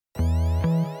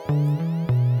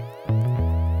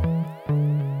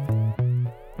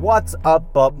What's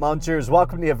up, butt munchers?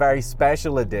 Welcome to a very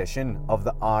special edition of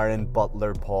the Aaron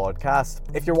Butler podcast.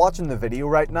 If you're watching the video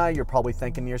right now, you're probably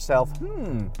thinking to yourself,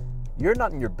 you're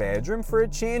not in your bedroom for a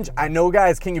change. I know,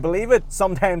 guys, can you believe it?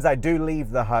 Sometimes I do leave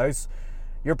the house.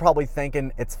 You're probably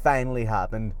thinking it's finally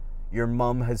happened. Your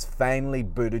mum has finally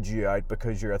booted you out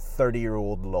because you're a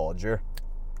 30-year-old lodger.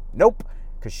 Nope,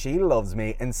 because she loves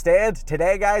me. Instead,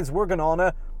 today, guys, we're going on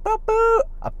a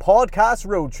podcast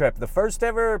road trip. The first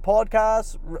ever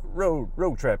podcast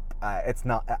road trip. It's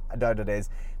not, I doubt it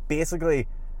is. Basically,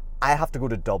 I have to go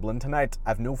to Dublin tonight. I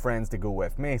have no friends to go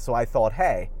with me. So I thought,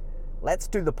 hey, let's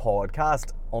do the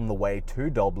podcast on the way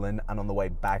to Dublin and on the way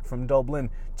back from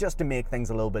Dublin, just to make things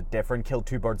a little bit different, kill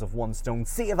two birds with one stone,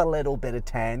 save a little bit of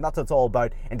time. That's what it's all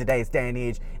about in today's day and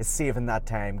age, is saving that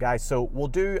time, guys. So we'll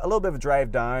do a little bit of a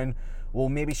drive down. We'll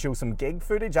maybe show some gig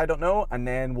footage, I don't know, and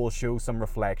then we'll show some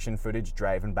reflection footage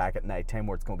driving back at night time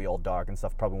where it's going to be all dark and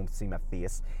stuff. Probably won't see my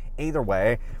face. Either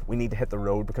way, we need to hit the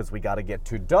road because we got to get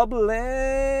to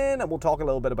Dublin, and we'll talk a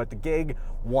little bit about the gig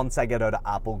once I get out of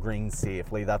Apple Green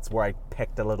safely. That's where I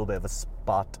picked a little bit of a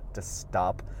spot to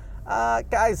stop.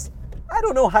 Guys, I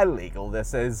don't know how legal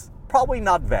this is. Probably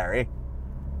not very.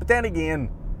 But then again,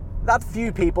 that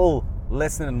few people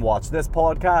listen and watch this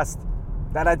podcast,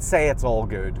 that I'd say it's all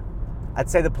good. I'd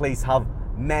say the police have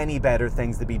many better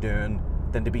things to be doing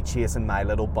than to be chasing my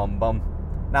little bum.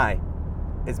 Now,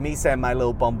 is me saying my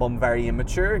little bum very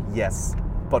immature? Yes,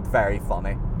 but very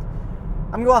funny.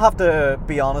 I'm going to have to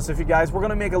be honest with you guys. We're going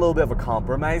to make a little bit of a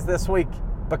compromise this week,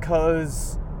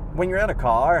 because when you're in a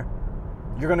car,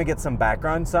 you're going to get some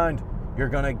background sound. You're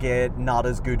going to get not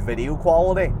as good video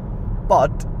quality.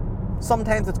 But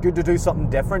sometimes it's good to do something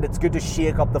different. It's good to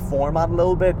shake up the format a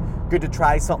little bit. Good to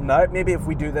try something out. Maybe if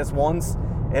we do this once,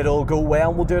 it'll go well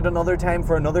and we'll do it another time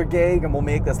for another gig and we'll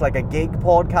make this like a gig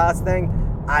podcast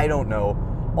thing. I don't know.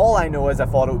 All I know is I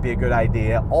thought it would be a good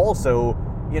idea. Also,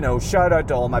 shout out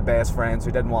to all my best friends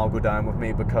who didn't want to go down with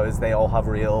me because they all have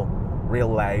real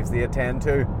lives they attend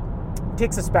to. It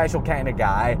takes a special kind of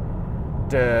guy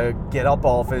to get up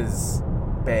off his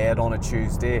bed on a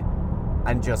Tuesday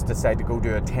and just decide to go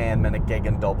do a 10-minute gig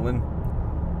in Dublin.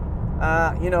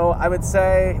 I would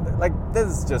say,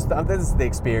 this is the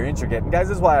experience you're getting, guys.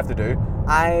 This is what I have to do.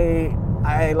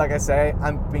 Like I say,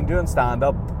 I've been doing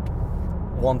stand-up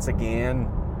once again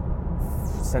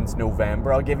since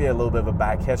November. I'll give you a little bit of a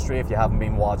back history if you haven't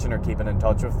been watching or keeping in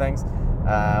touch with things,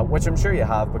 which I'm sure you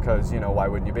have, because, why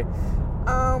wouldn't you be?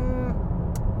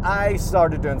 I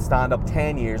started doing stand-up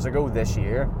 10 years ago this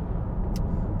year.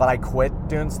 But I quit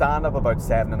doing stand-up about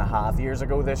 7.5 years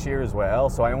ago this year as well.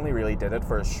 So I only really did it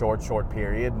for a short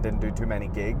period and didn't do too many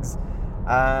gigs.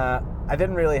 I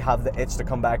didn't really have the itch to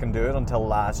come back and do it until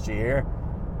last year,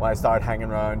 when I started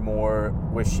hanging around more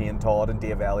with Shane Todd and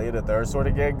Dave Elliott at their sort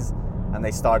of gigs. And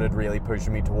they started really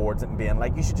pushing me towards it and being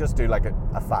like, you should just do like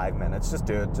a 5 minutes. Just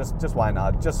do it. Just why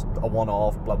not? Just a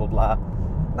one-off, blah, blah, blah.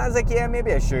 And I was like, yeah,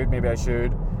 maybe I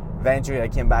should. Eventually I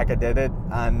came back, I did it,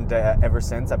 and ever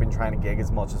since I've been trying to gig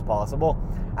as much as possible.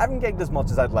 I haven't gigged as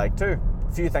much as I'd like to.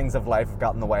 A few things of life have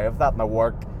gotten in the way of that. My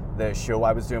work, the show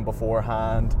I was doing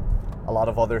beforehand, a lot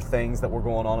of other things that were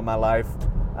going on in my life.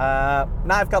 Now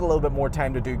I've got a little bit more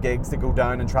time to do gigs, to go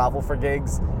down and travel for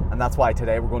gigs, and that's why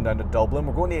today we're going down to Dublin.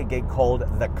 We're going to a gig called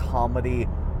The Comedy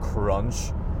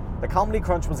Crunch. The Comedy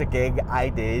Crunch was a gig I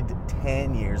did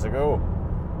 10 years ago,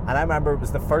 and I remember it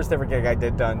was the first ever gig I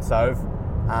did down south.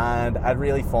 And I had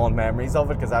really fond memories of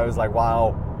it because I was like,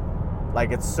 wow,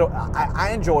 it's so... I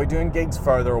enjoy doing gigs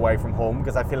further away from home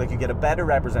because I feel like you get a better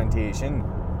representation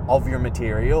of your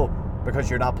material because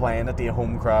you're not playing at the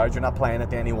home crowd. You're not playing at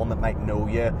the anyone that might know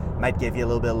you, might give you a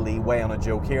little bit of leeway on a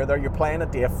joke here or there. You're playing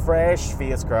at the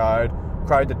fresh-faced crowd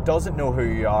that doesn't know who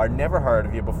you are, never heard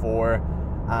of you before.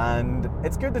 And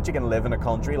it's good that you can live in a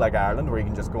country like Ireland where you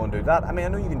can just go and do that. I mean, I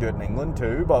know you can do it in England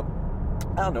too, but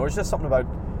I don't know, it's just something about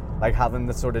having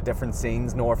the sort of different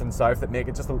scenes north and south that make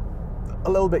it just a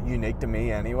little bit unique to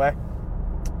me anyway.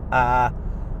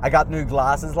 I got new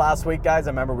glasses last week, guys. I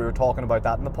remember we were talking about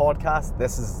that in the podcast.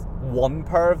 This is one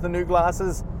pair of the new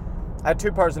glasses. I had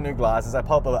 2 pairs of new glasses. I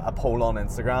put up a poll on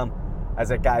Instagram. I was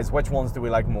like, guys, which ones do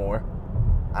we like more?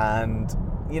 And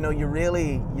you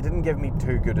didn't give me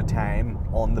too good a time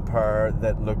on the pair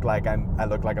that look like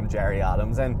I'm Jerry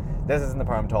Adams, and this isn't the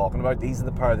pair I'm talking about. These are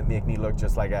the pair that make me look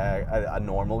just like a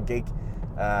normal geek.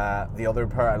 The other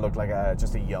pair, I look like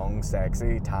just a young,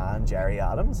 sexy, tan Jerry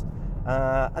Adams.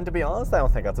 And to be honest, I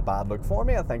don't think that's a bad look for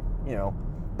me. I think,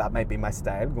 that might be my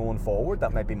style going forward.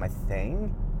 That might be my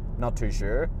thing. Not too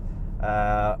sure.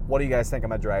 What do you guys think of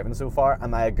my driving so far?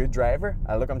 Am I a good driver?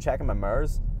 I'm checking my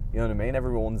mirrors. You know what I mean?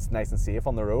 Everyone's nice and safe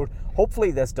on the road.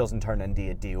 Hopefully this doesn't turn into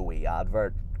a DOE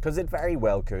advert, because it very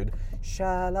well could.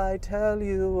 Shall I tell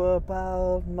you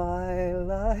about my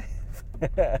life?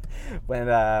 When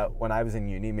I was in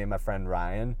uni, me and my friend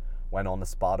Ryan went on to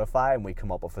Spotify, and we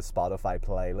come up with a Spotify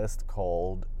playlist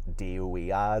called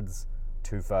DOE Ads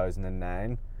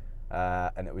 2009.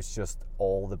 And it was just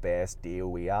all the best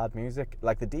DOE ad music.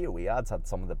 Like, the DOE ads had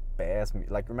some of the best.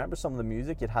 Like, remember some of the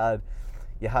music? You had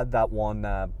that one,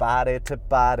 body to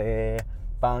body,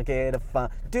 funky to fun,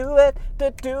 do it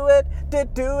to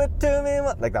me.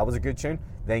 Like, that was a good tune.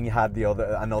 Then you had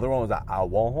another one was like, I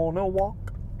wanna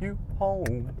walk you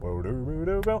home.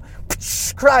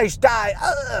 Christ, die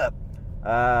up.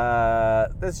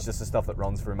 This is just the stuff that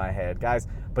runs through my head, guys.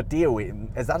 But DOE,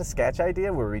 is that a sketch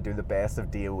idea where we do the best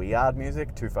of DOE ad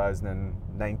music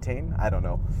 2019? I don't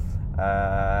know.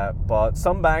 But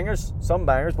some bangers.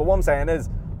 But what I'm saying is,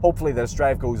 hopefully this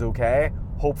drive goes okay.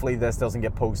 Hopefully this doesn't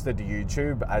get posted to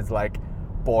YouTube as like,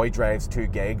 boy drives 2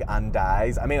 gig and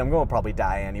dies. I mean, I'm going to probably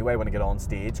die anyway when I get on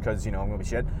stage, because, I'm going to be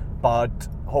shit. But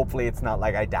hopefully it's not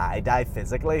like I die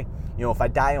physically. If I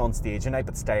die on stage tonight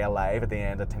but stay alive at the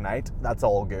end of tonight, that's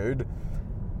all good.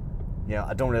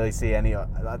 I don't really see any...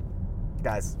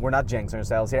 guys, we're not jinxing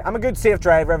ourselves here. I'm a good, safe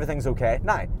driver. Everything's okay.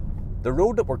 Now, the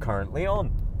road that we're currently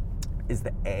on is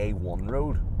the A1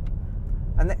 road.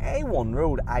 And the A1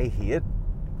 road I hate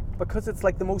because it's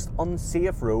like the most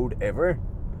unsafe road ever.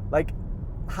 Like,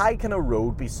 how can a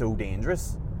road be so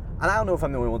dangerous? And I don't know if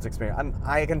I'm the only one to experience. And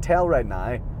I can tell right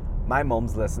now, my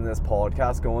mum's listening to this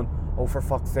podcast going, oh, for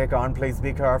fuck's sake, Aaron, please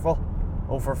be careful.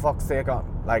 Oh, for fuck's sake, Aaron.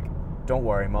 Like, don't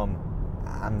worry, Mum.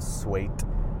 I'm sweet.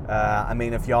 I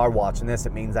mean, if you are watching this,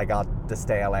 it means I got to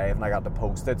stay alive and I got to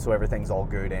post it, so everything's all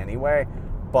good anyway.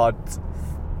 But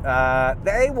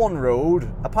the A1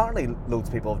 road, apparently loads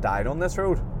of people have died on this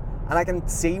road. And I can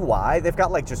see why. They've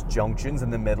got, like, just junctions in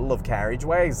the middle of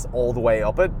carriageways all the way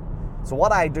up it. So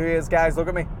what I do is, guys, look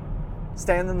at me.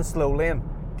 Staying in the slow lane,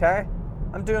 okay?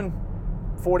 I'm doing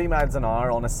 40 miles an hour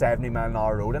on a 70 mile an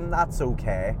hour road, and that's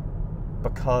okay,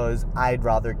 because I'd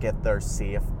rather get there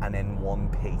safe and in one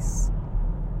piece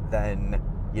than,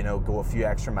 go a few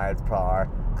extra miles per hour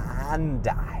and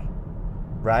die,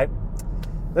 right?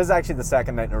 This is actually the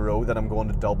second night in a row that I'm going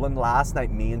to Dublin. Last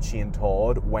night, me and Shane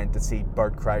Todd went to see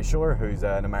Bert Kreischer, who's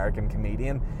an American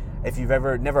comedian. If you've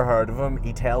never heard of him,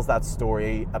 he tells that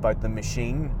story about the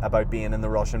machine, about being in the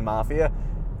Russian mafia.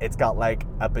 It's got like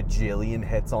a bajillion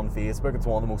hits on Facebook. It's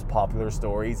one of the most popular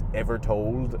stories ever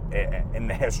told in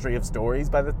the history of stories,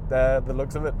 by the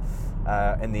looks of it,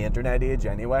 in the internet age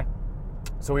anyway.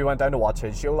 So we went down to watch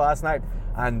his show last night,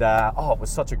 and it was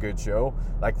such a good show.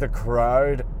 Like, the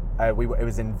crowd, it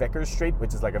was in Vickers Street,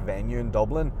 which is like a venue in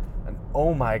Dublin, and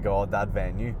oh my god, that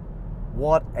venue.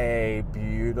 What a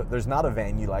beautiful... There's not a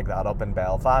venue like that up in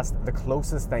Belfast. The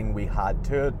closest thing we had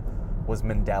to it was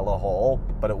Mandela Hall,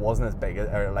 but it wasn't as big as...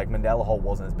 Mandela Hall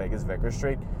wasn't as big as Vickers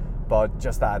Street, but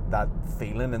just that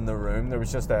feeling in the room, there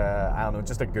was just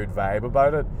just a good vibe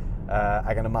about it.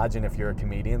 I can imagine if you're a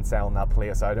comedian selling that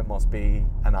place out, it must be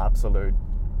an absolute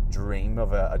dream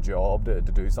of a job to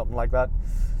do something like that.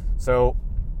 So,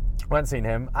 went and seen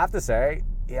him. I have to say,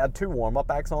 he had 2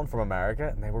 warm-up acts on from America,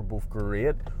 and they were both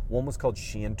great. One was called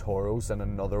Shane Toros, and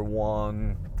another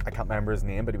one, I can't remember his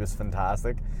name, but he was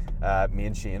fantastic. Me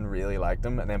and Shane really liked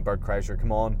him. And then Bert Kreischer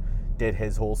come on, did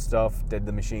his whole stuff, did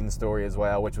the machine story as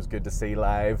well, which was good to see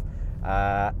live.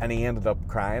 And he ended up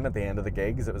crying at the end of the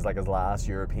gigs. It was like his last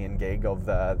European gig of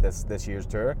this year's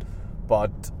tour.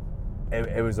 But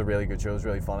it was a really good show. It was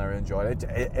really fun. I really enjoyed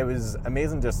it. It was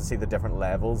amazing just to see the different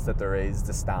levels that there is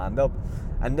to stand-up.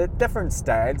 And the different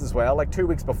styles as well. Like 2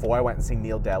 weeks before, I went and seen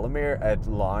Neil Delamere at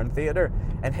Larne Theatre.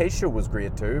 And his show was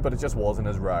great too, but it just wasn't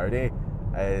as rowdy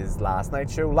as last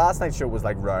night's show. Last night's show was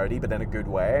like rowdy, but in a good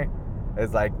way.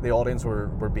 It's like the audience were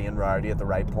being rowdy at the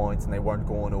right points, and they weren't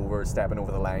stepping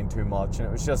over the line too much. And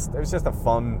it was just a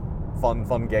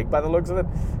fun gig by the looks of it.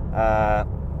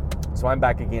 So I'm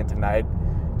back again tonight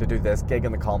to do this gig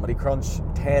in the Comedy Crunch.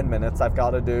 10 minutes I've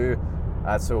got to do.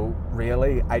 So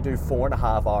really, I do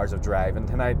 4.5 hours of driving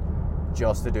tonight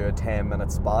just to do a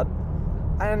 10-minute spot.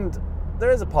 And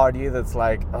there is a part of you that's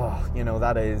like,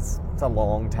 it's a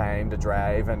long time to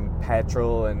drive, and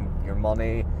petrol and your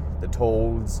money, the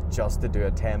tolls, just to do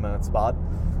a 10-minute spot,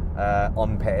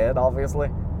 unpaid obviously.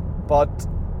 But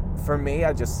for me,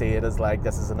 I just see it as like,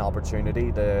 this is an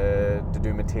opportunity to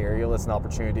do material. It's an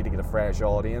opportunity to get a fresh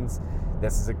audience.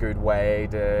 This is a good way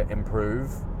to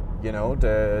improve,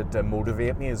 to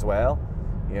motivate me as well.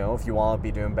 If you want to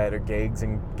be doing better gigs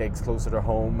and gigs closer to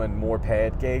home and more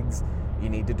paid gigs, You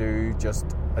need to do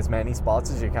just as many spots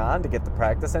as you can to get the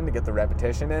practice in, to get the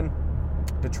repetition in,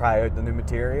 to try out the new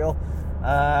material.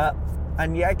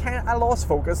 And yeah, I lost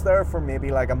focus there for maybe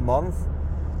like a month,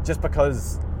 just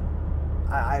because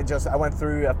I've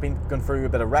been going through a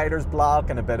bit of writer's block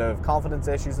and a bit of confidence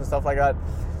issues and stuff like that.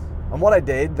 And what I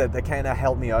did that kind of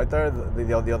helped me out there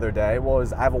the other day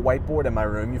was I have a whiteboard in my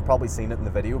room. You've probably seen it in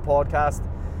the video podcast.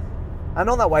 And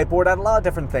on that whiteboard, I had a lot of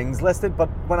different things listed, but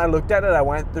when I looked at it, I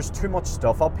went, there's too much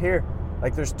stuff up here.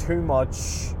 Like, there's too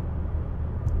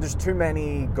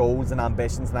many goals and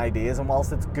ambitions and ideas, and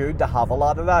whilst it's good to have a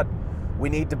lot of that, we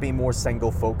need to be more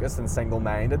single-focused and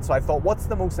single-minded. So I thought, what's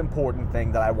the most important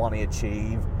thing that I want to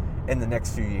achieve in the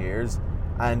next few years?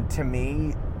 And to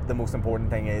me, the most important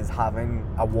thing is having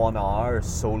a 1 hour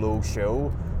solo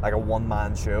show, like a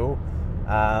one-man show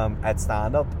at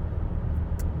stand-up,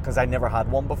 because I never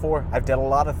had one before. I've did a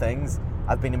lot of things.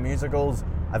 I've been in musicals,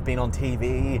 I've been on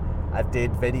TV, I've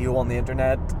did video on the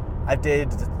internet, I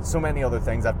did so many other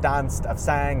things. I've danced, I've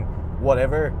sang,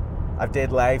 whatever. I've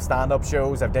did live stand-up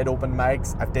shows, I've did open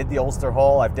mics, I've did the Ulster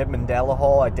Hall, I've did Mandela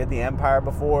Hall, I did the Empire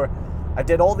before. I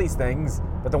did all these things,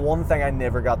 but the one thing I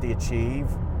never got to achieve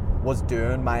was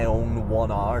doing my own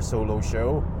 1 hour solo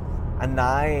show. And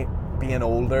now, being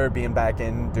older, being back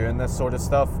in doing this sort of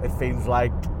stuff, it feels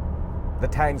like the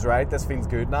time's right. This feels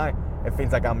good now. It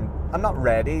feels like I'm not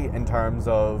ready in terms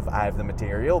of I have the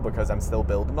material, because I'm still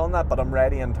building on that, but I'm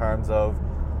ready in terms of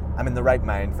I'm in the right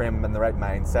mind frame, I'm in the right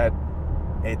mindset.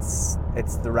 It's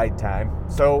the right time.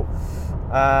 So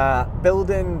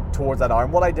building towards that hour,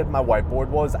 and what I did in my whiteboard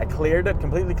was I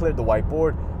completely cleared the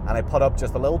whiteboard, and I put up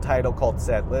just a little title called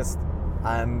Set List,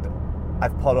 and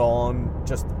I've put on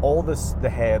just all the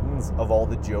headings of all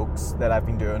the jokes that I've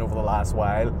been doing over the last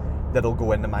while that'll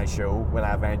go into my show when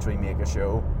I eventually make a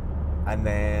show. And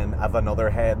then I have another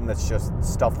heading that's just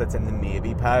stuff that's in the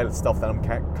maybe pile, stuff that I'm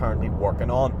currently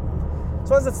working on.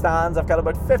 So as it stands, I've got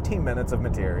about 15 minutes of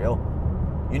material.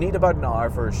 You need about an hour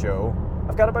for a show.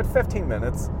 I've got about 15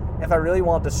 minutes. If I really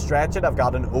want to stretch it, I've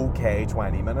got an okay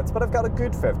 20 minutes, but I've got a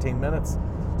good 15 minutes.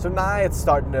 So now it's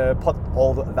starting to put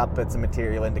all that bits of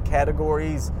material into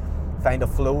categories, find a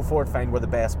flow for it, find where the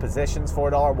best positions for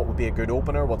it are, what would be a good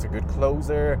opener, what's a good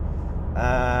closer,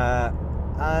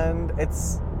 and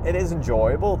it is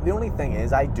enjoyable. The only thing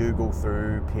is I do go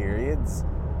through periods,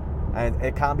 and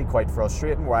it can be quite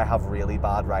frustrating, where I have really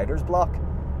bad writer's block.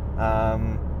 I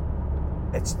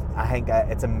think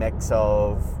it's a mix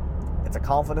of, it's a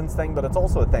confidence thing, but it's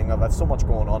also a thing of I have so much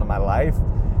going on in my life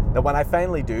that when I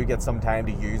finally do get some time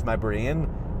to use my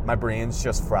brain's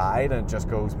just fried, and it just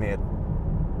goes, mate,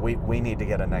 we need to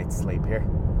get a night's sleep here.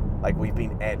 Like, we've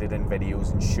been editing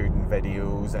videos and shooting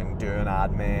videos and doing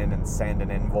admin and sending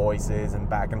invoices and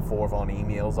back and forth on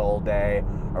emails all day,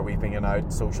 or we've been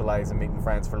out socializing, meeting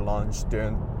friends for lunch,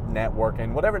 doing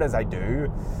networking, whatever it is I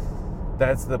do.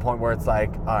 That's the point where it's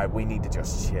like, all right, we need to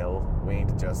just chill. We need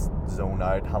to just zone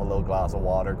out, have a little glass of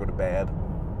water, go to bed,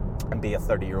 and be a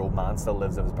 30-year-old man still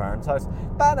lives at his parents' house.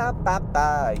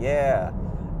 Ba-da-ba-ba, yeah.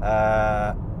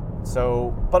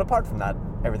 But apart from that,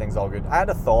 everything's all good. I had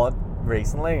a thought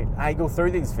recently. I go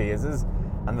through these phases,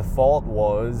 and the thought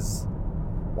was,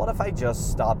 what if I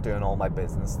just stopped doing all my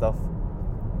business stuff?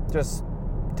 Just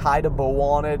tied a bow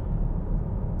on it,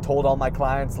 told all my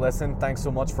clients, listen, thanks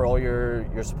so much for all your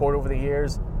support over the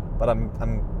years, but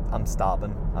I'm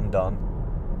stopping. I'm done.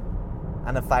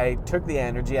 And if I took the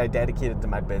energy I dedicated to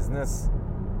my business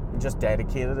and just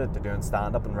dedicated it to doing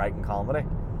stand-up and writing comedy,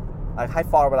 like, how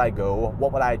far would I go?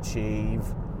 What would I achieve?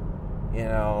 You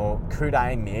know, could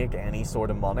I make any sort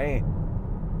of money?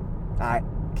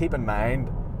 Keep in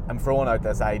mind, I'm throwing out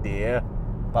this idea,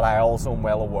 but I also am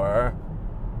well aware.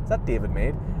 Is that David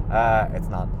Mead? It's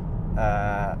not.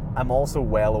 I'm also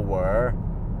well aware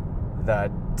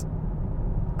that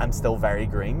I'm still very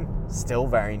green, still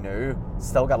very new,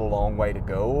 still got a long way to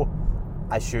go.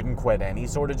 I shouldn't quit any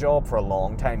sort of job for a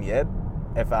long time yet,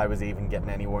 if I was even getting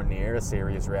anywhere near a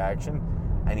serious reaction.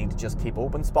 I need to just keep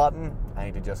open spotting. I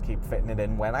need to just keep fitting it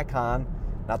in when I can,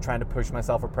 not trying to push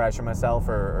myself or pressure myself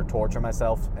or torture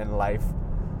myself in life,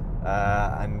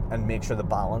 and make sure the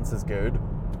balance is good.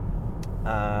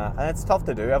 And it's tough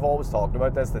to do. I've always talked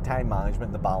about this. The time management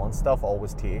and the balance stuff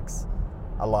always takes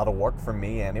a lot of work for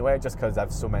me anyway, just because I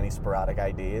have so many sporadic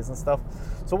ideas and stuff.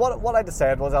 So what I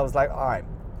decided was, I was like, all right,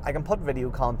 I can put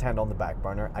video content on the back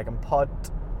burner. I can put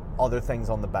other things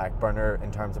on the back burner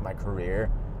in terms of my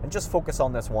career, and just focus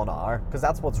on this 1 hour, because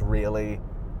that's what's really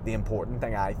the important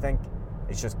thing, I think,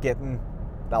 is just getting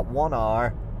that 1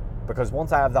 hour, because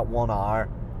once I have that 1 hour,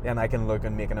 then I can look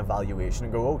and make an evaluation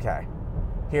and go, okay,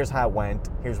 here's how it went,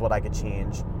 here's what I could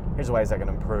change, here's ways I can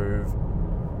improve,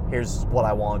 here's what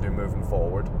I want to do moving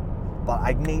forward. But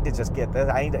I need to just get this.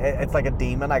 It's like a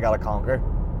demon I gotta conquer.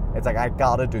 It's like I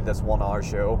gotta do this 1 hour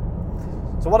show.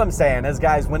 So what I'm saying is,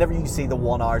 guys, whenever you see the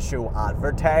 1 hour show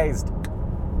advertised,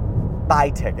 buy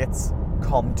tickets,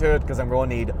 come to it, because I'm going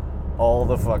to need all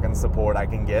the fucking support I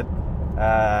can get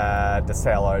to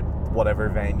sell out whatever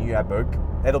venue I book.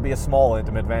 It'll be a small,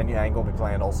 intimate venue. I ain't going to be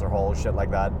playing Ulster Hall, shit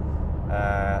like that.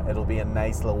 It'll be a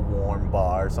nice little warm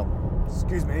bar, or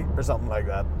something like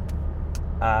that.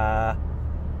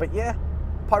 But yeah,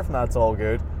 apart from that, it's all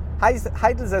good. How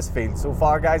does this feel so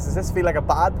far, guys? Does this feel like a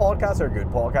bad podcast or a good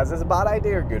podcast? Is this a bad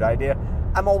idea or a good idea?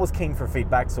 I'm always keen for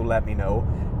feedback, so let me know.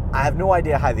 I have no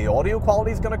idea how the audio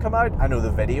quality is going to come out. I know the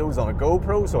video's on a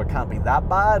GoPro, so it can't be that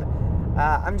bad.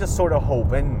 I'm just sort of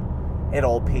hoping it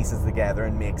all pieces together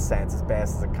and makes sense as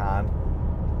best as it can.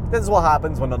 This is what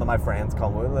happens when none of my friends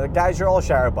come. Guys, you're all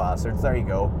shower bastards. There you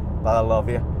go. But I love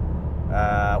you.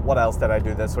 What else did I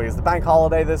do this week? It's the bank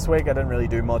holiday this week. I didn't really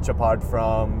do much apart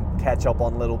from catch up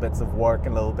on little bits of work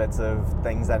and little bits of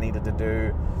things I needed to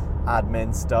do.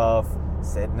 Admin stuff,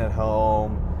 sitting at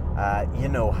home. You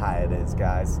know how it is,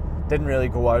 guys. Didn't really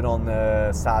go out on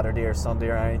the Saturday or Sunday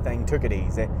or anything. Took it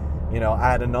easy. You know,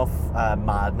 I had enough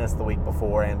madness the week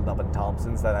before, ending up in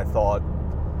Thompson's, that I thought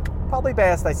probably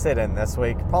best I sit in this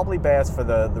week. Probably best for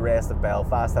the rest of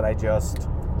Belfast that I just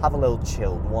have a little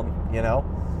chilled one, you know.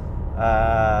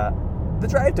 The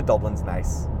drive to Dublin's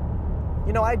nice.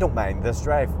 You know, I don't mind this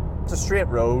drive. It's a straight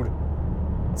road,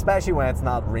 especially when it's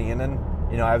not raining.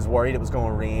 You know, I was worried it was going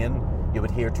to rain. You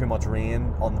would hear too much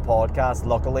rain on the podcast.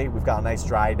 Luckily, we've got a nice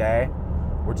dry day.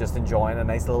 We're just enjoying a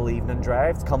nice little evening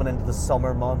drive. It's coming into the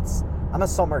summer months. I'm a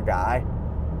summer guy.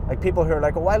 Like, people who are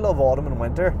like, oh, I love autumn and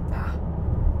winter. Nah,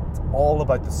 it's all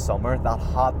about the summer, that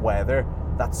hot weather,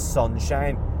 that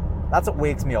sunshine. That's what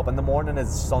wakes me up in the morning,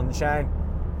 is sunshine.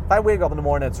 If I wake up in the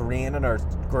morning, it's raining or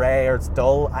it's grey or it's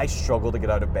dull, I struggle to get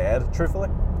out of bed, truthfully.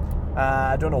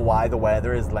 I don't know why the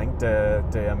weather is linked to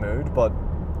a mood, but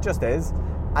it just is.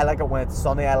 I like it when it's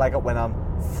sunny. I like it when I'm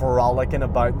frolicking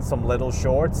about in some little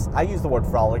shorts. I use the word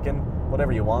frolicking,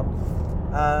 whatever you want.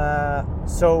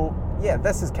 So, yeah,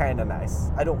 this is kind of nice.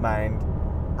 I don't mind.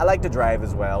 I like to drive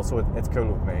as well, so it's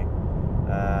cool with me.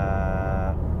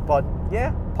 But,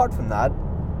 yeah, apart from that,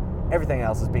 everything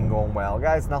else has been going well,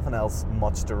 guys. Nothing else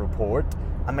much to report.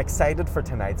 I'm excited for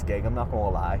tonight's gig, I'm not going to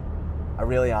lie. I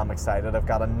really am excited. I've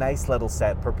got a nice little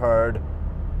set prepared.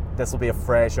 This will be a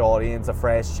fresh audience, a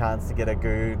fresh chance to get a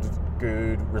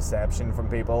good reception from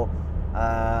people.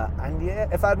 And yeah,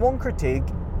 if I had one critique,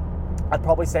 I'd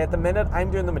probably say at the minute,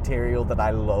 I'm doing the material that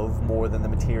I love more than the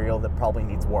material that probably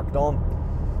needs worked on,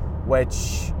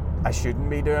 which I shouldn't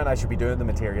be doing. I should be doing the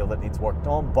material that needs worked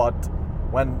on, but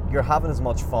when you're having as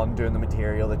much fun doing the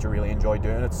material that you really enjoy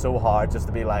doing, it's so hard just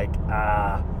to be like,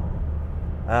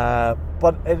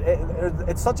 but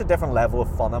it's such a different level of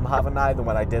fun I'm having now than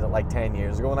when I did it like 10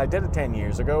 years ago. When I did it 10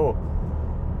 years ago,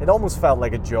 it almost felt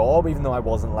like a job, even though I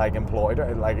wasn't like employed,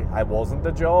 or like I wasn't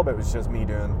a job, it was just me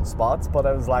doing spots. But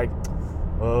I was like,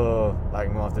 oh, like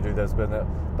I'm gonna have to do this, but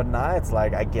now it's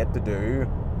like I get to do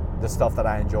the stuff that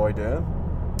I enjoy doing,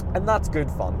 and that's good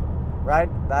fun, right?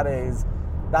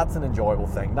 That's an enjoyable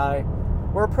thing. Now,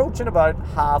 we're approaching about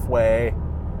halfway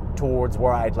towards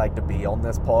where I'd like to be on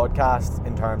this podcast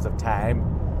in terms of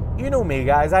time. You know me,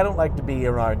 guys, I don't like to be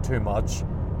around too much.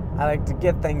 I like to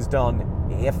get things done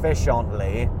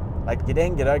efficiently, like get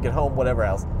in, get out, get home, whatever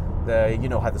else. You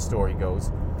know how the story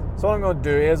goes. So what I'm going to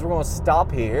do is we're going to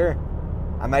stop here.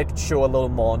 I might show a little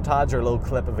montage or a little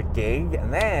clip of a gig,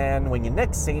 and then when you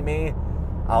next see me,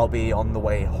 I'll be on the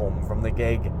way home from the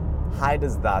gig. How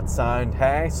does that sound,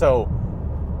 hey? So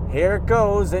here it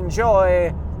goes.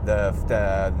 Enjoy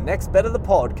the next bit of the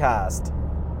podcast.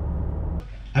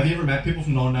 Have you ever met people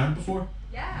from Northern Ireland before?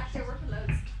 Yeah, actually I work with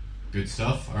loads. Good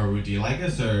stuff. Or do you like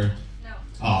us, or? No.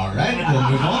 Alright, we'll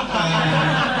move on.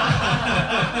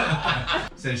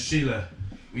 Says Sheila,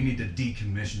 we need to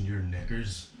decommission your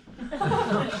knickers.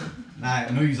 Nah, I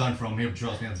know you aren't from here, but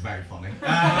trust me, that's very funny.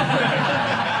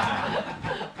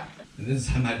 And this is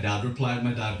how my dad replied.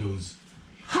 My dad goes,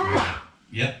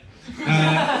 yep.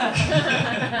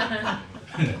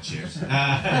 Cheers.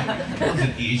 That was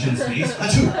an Asian sneeze.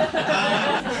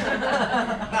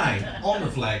 Now, on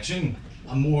reflection,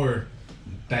 a more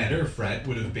better threat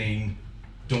would have been,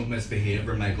 don't misbehave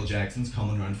or Michael Jackson's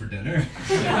coming around for dinner.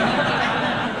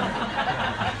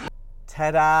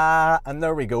 Ta-da! And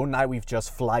there we go. Now we've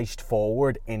just flashed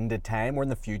forward into time. We're in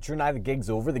the future now. The gig's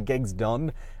over. The gig's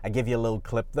done. I give you a little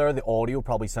clip there. The audio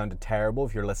probably sounded terrible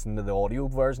if you're listening to the audio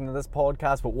version of this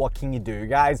podcast, but what can you do,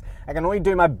 guys? I can only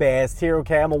do my best here,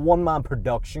 okay? I'm a one-man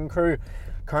production crew.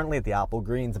 currently at the Apple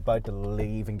Greens, about to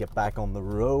leave and get back on the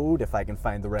road if I can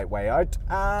find the right way out.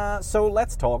 So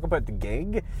let's talk about the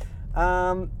gig.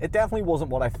 It definitely wasn't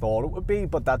what I thought it would be,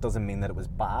 but that doesn't mean that it was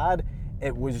bad.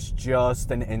 It was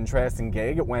just an interesting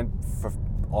gig. It went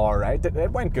alright.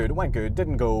 It went good.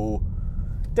 Didn't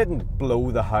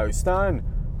blow the house down,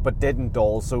 but didn't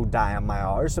also die on my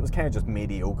arse. It was kind of just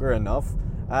mediocre enough.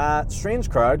 Strange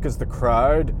crowd, because the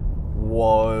crowd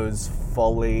was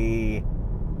fully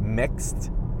mixed.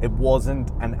 It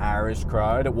wasn't an Irish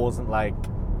crowd. It wasn't like,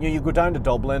 you go down to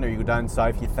Dublin or you go down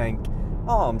south, you think,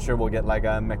 oh, I'm sure we'll get like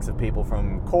a mix of people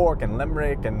from Cork and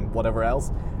Limerick and whatever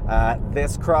else.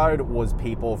 This crowd was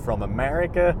people from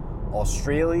America,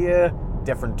 Australia,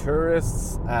 different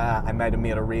tourists. I might have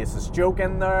made a racist joke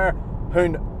in there.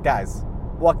 Guys,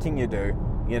 what can you do?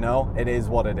 It is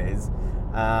what it is.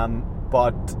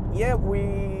 But yeah,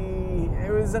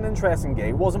 it was an interesting gig.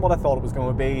 It wasn't what I thought it was going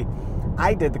to be.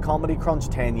 I did the Comedy Crunch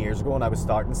 10 years ago when I was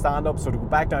starting stand-up, so to go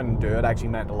back down and do it actually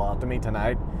meant a lot to me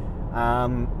tonight.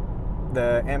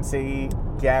 The MC,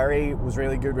 Gary, was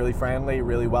really good, really friendly,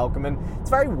 really welcoming. It's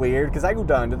very weird because I go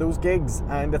down to those gigs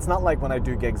and it's not like when I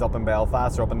do gigs up in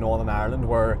Belfast or up in Northern Ireland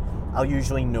where I'll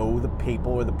usually know the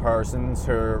people or the persons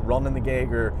who are running the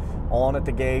gig or on at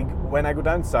the gig. When I go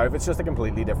down south, it's just a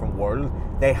completely different world.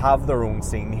 They have their own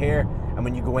scene here, and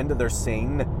when you go into their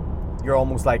scene, you're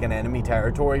almost like in enemy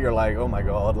territory. You're like, oh my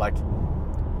god, like,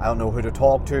 I don't know who to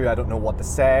talk to, I don't know what to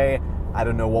say, I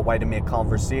don't know what way to make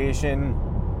conversation.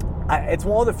 It's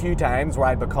one of the few times where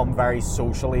I become very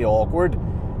socially awkward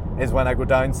is when I go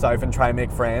down south and try and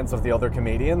make friends with the other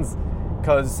comedians,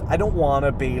 because I don't want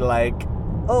to be like,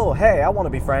 oh hey, I want to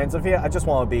be friends with you. I just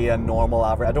want to be a normal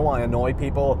average. I don't want to annoy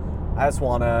people. I just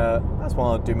want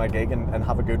to do my gig and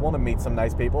have a good one and meet some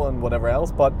nice people and whatever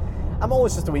else. But I'm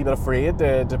always just a wee bit afraid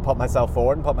to put myself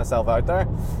forward and put myself out there.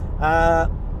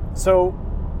 So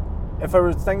if there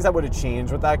were things I would have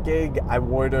changed with that gig, I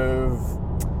would have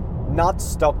not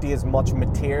stuck to as much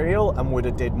material and would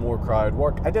have did more crowd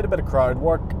work. I did a bit of crowd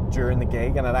work during the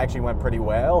gig and it actually went pretty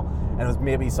well, and it was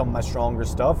maybe some of my stronger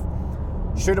stuff.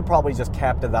 Should have probably just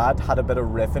kept to that, had a bit of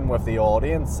riffing with the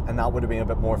audience, and that would have been a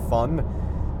bit more fun.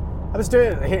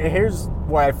 Here's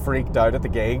where I freaked out at the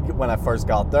gig when I first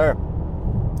got there.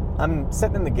 I'm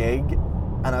sitting in the gig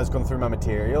and I was going through my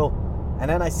material, and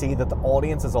then I see that the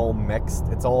audience is all mixed.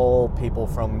 It's all people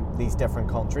from these different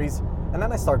countries. And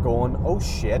then I start going, oh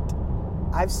shit,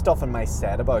 I've stuff in my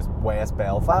set about West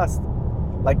Belfast.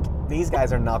 Like, these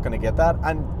guys are not going to get that.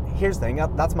 And here's the thing,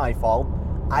 that's my fault.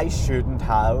 I shouldn't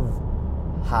have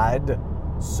had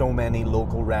so many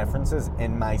local references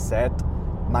in my set.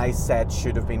 My set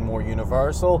should have been more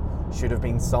universal, should have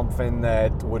been something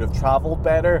that would have travelled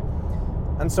better.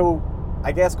 And so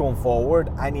I guess going forward,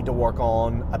 I need to work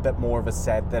on a bit more of a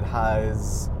set that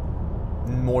has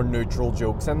more neutral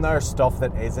jokes in there, stuff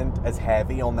that isn't as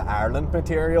heavy on the Ireland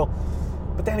material.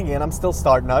 But then again, I'm still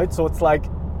starting out, so it's like,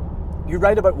 you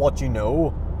write about what you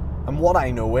know, and what I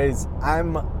know is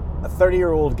I'm a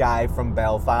 30-year-old guy from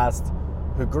Belfast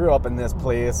who grew up in this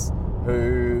place,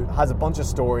 who has a bunch of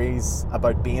stories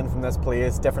about being from this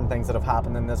place, different things that have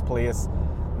happened in this place,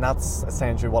 and that's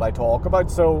essentially what I talk about.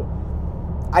 So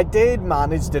I did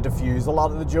manage to diffuse a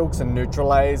lot of the jokes and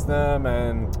neutralise them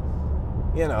and,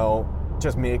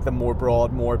 just make them more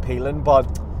broad, more appealing,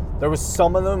 but there was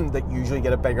some of them that usually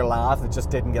get a bigger laugh that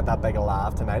just didn't get that big a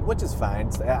laugh tonight, which is fine.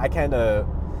 I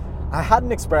had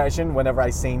an expression whenever I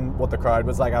seen what the crowd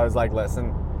was like. I was like,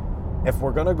 listen, if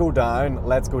we're gonna go down,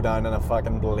 let's go down in a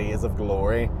fucking blaze of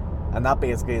glory. And that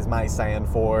basically is my saying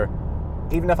for,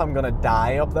 even if I'm gonna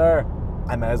die up there,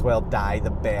 I might as well die the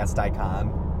best I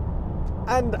can.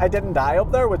 And I didn't die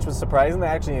up there, which was surprising. They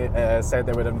actually said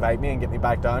they would invite me and get me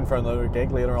back down for another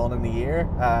gig later on in the year.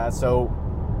 So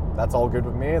that's all good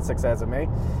with me. It's success with me.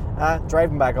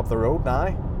 Driving back up the road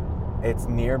now. It's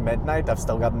near midnight. I've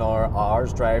still got another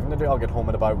hour's driving to do. I'll get home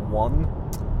at about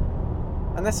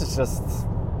 1. And this is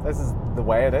the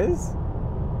way it is.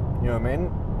 You know what I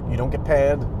mean? You don't get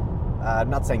paid.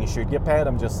 I'm not saying you should get paid.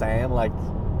 I'm just saying, like,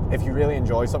 if you really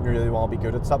enjoy something, you really want to be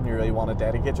good at something, you really want to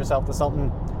dedicate yourself to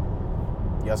something,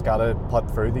 you just gotta put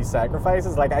through these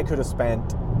sacrifices. Like, I could have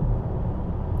spent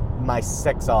my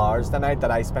 6 hours tonight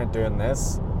that I spent doing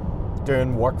this,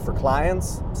 doing work for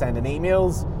clients, sending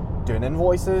emails, doing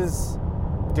invoices,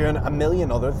 doing a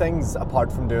million other things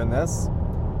apart from doing this.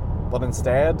 But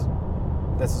instead,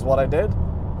 this is what I did.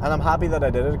 And I'm happy that I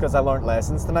did it because I learned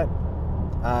lessons tonight.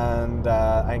 And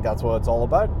I think that's what it's all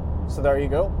about. So there you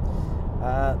go.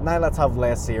 Now let's have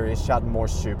less serious chat and more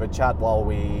stupid chat while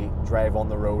we drive on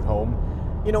the road home.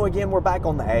 Again, we're back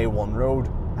on the A1 road,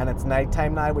 and it's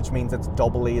nighttime now, which means it's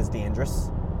doubly as dangerous,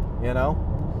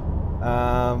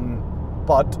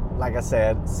 But like I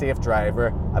said, safe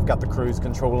driver. I've got the cruise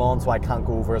control on, so I can't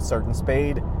go over a certain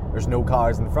speed. There's no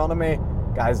cars in front of me.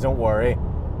 Guys, don't worry.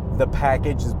 The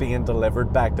package is being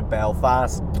delivered back to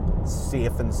Belfast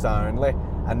safe and soundly.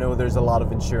 I know there's a lot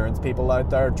of insurance people out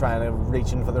there trying to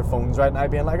reach in for their phones right now,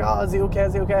 being like, oh, is he okay?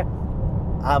 Is he okay?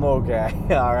 I'm okay,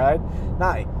 alright?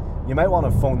 Now, you might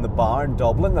want to phone the bar in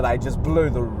Dublin that I just blew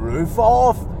the roof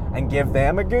off and give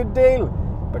them a good deal,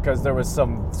 because there was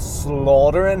some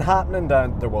slaughtering happening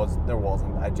down. There wasn't. It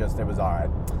was alright.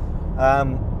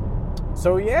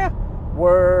 So yeah,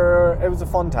 it was a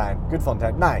fun time. Good fun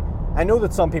time. Now, I know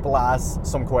that some people ask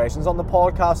some questions on the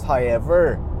podcast,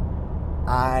 however,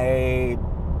 I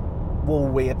will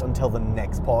wait until the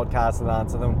next podcast and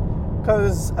answer them,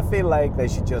 because I feel like they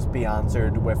should just be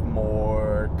answered with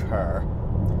more care.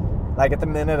 Like, at the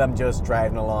minute, I'm just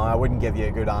driving along. I wouldn't give you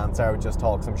a good answer. I would just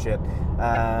talk some shit.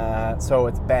 So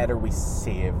it's better we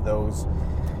save those.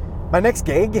 My next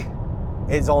gig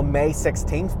is on May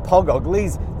 16th. Pug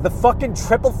Uglies. The fucking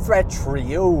triple threat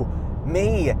trio.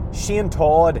 Me, Shane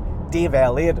Todd, Dave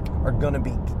Elliott are going to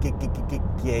be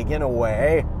gigging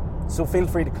away. So feel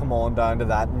free to come on down to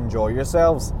that and enjoy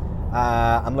yourselves.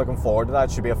 I'm looking forward to that.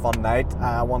 It should be a fun night.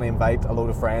 I want to invite a load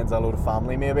of friends, a load of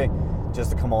family maybe,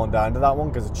 just to come on down to that one,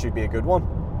 because it should be a good one.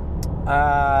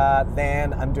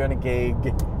 Then I'm doing a gig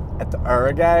at the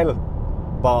Argyle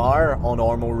Bar on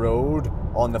Ormo Road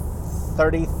on the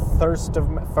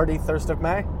 31st of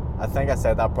May. I think I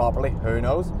said that properly. Who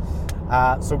knows?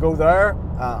 So go there.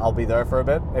 I'll be there for a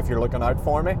bit if you're looking out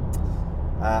for me.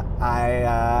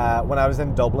 When I was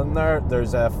in Dublin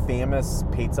there's a famous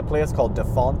pizza place called De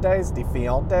Fontes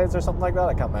or something like that.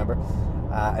 I can't remember.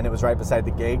 And it was right beside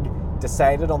the gig.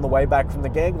 Decided on the way back from the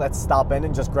gig, let's stop in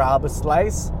and just grab a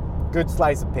slice. Good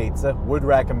slice of pizza. Would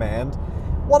recommend.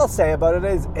 What I'll say about it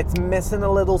is, it's missing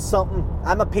a little something.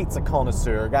 I'm a pizza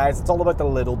connoisseur, guys. It's all about the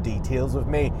little details with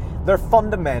me. Their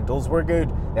fundamentals were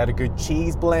good. They had a good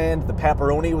cheese blend. The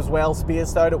pepperoni was well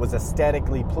spaced out. It was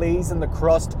aesthetically pleasing. The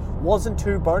crust wasn't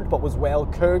too burnt, but was well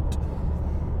cooked.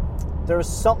 There's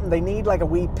something, they need like a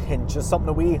wee pinch of something,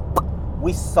 a wee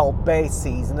salt-based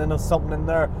seasoning of something in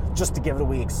there, just to give it a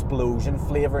wee explosion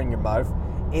flavour in your mouth.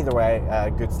 Either way,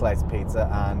 good slice of pizza,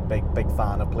 and big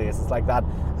fan of places like that.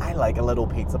 I like a little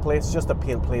pizza place, just a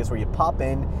place where you pop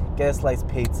in, get a slice of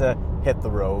pizza, hit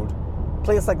the road. A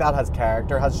place like that has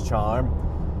character, has charm.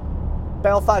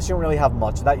 Belfast, you don't really have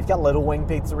much of that. You've got Little Wing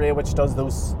Pizzeria, which does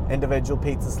those individual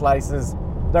pizza slices.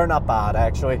 They're not bad,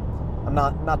 actually. I'm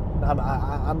not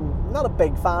a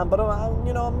big fan, but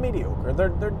I'm mediocre. They're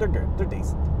good. They're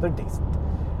decent.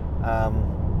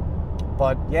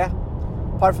 But yeah,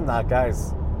 apart from that,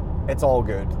 guys, it's all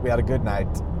good. We had a good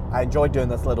night. I enjoyed doing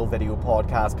this little video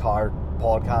podcast,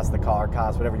 the car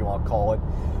cast, whatever you want to call it.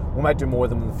 We might do more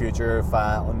of them in the future if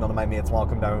none of my mates want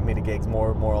to come down with me to gigs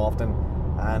more often,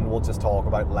 and we'll just talk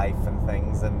about life and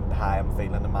things and how I'm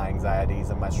feeling and my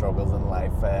anxieties and my struggles in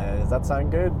life. Does that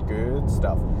sound good? Good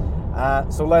stuff.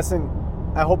 So listen,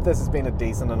 I hope this has been a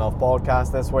decent enough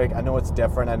podcast this week. I know it's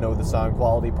different. I know the sound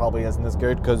quality probably isn't as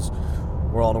good because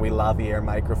we're on a wee lavalier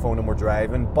microphone and we're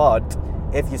driving, but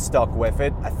if you stuck with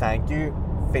it, I thank you.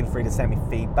 Feel free to send me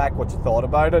feedback, what you thought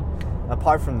about it. And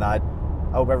apart from that,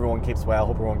 I hope everyone keeps well,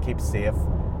 hope everyone keeps safe.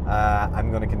 I'm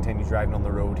going to continue driving on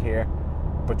the road here,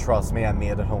 but trust me, I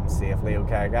made it home safely,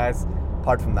 okay guys?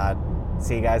 Apart from that,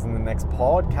 see you guys in the next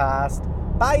podcast.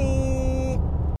 Bye!